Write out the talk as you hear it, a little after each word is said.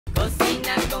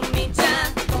Cocina con mi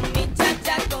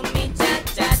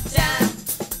cha-cha.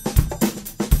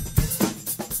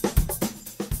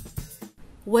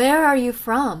 Where are you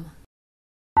from?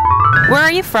 Where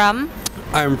are you from?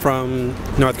 I'm from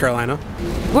North Carolina.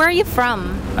 Where are you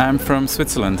from? I'm from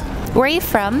Switzerland. Where are you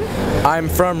from? I'm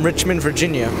from Richmond,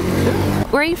 Virginia.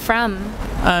 Where are you from?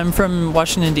 I'm from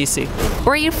Washington, D.C.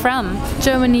 Where are you from?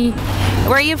 Germany.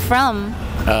 Where are you from?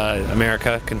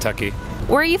 America, Kentucky.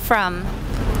 Where are you from?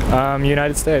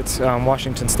 United States,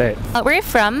 Washington State. Where are you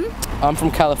from? I'm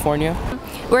from California.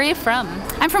 Where are you from?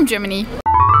 I'm from Germany.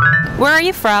 Where are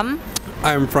you from?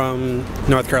 I'm from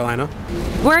North Carolina.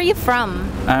 Where are you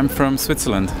from? I'm from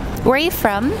Switzerland. Where are you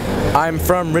from? I'm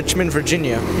from Richmond,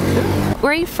 Virginia.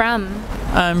 Where are you from?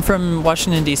 I'm from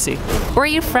Washington, D.C. Where are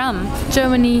you from?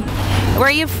 Germany. Where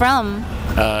are you from?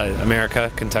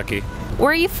 America, Kentucky.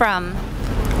 Where are you from?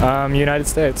 United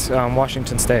States,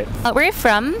 Washington State. Where are you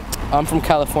from? I'm from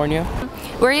California.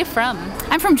 Where are you from?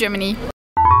 I'm from Germany.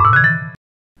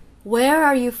 Where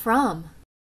are you from?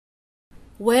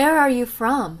 Where are you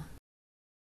from?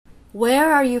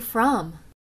 Where are you from?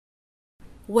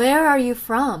 Where are you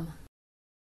from?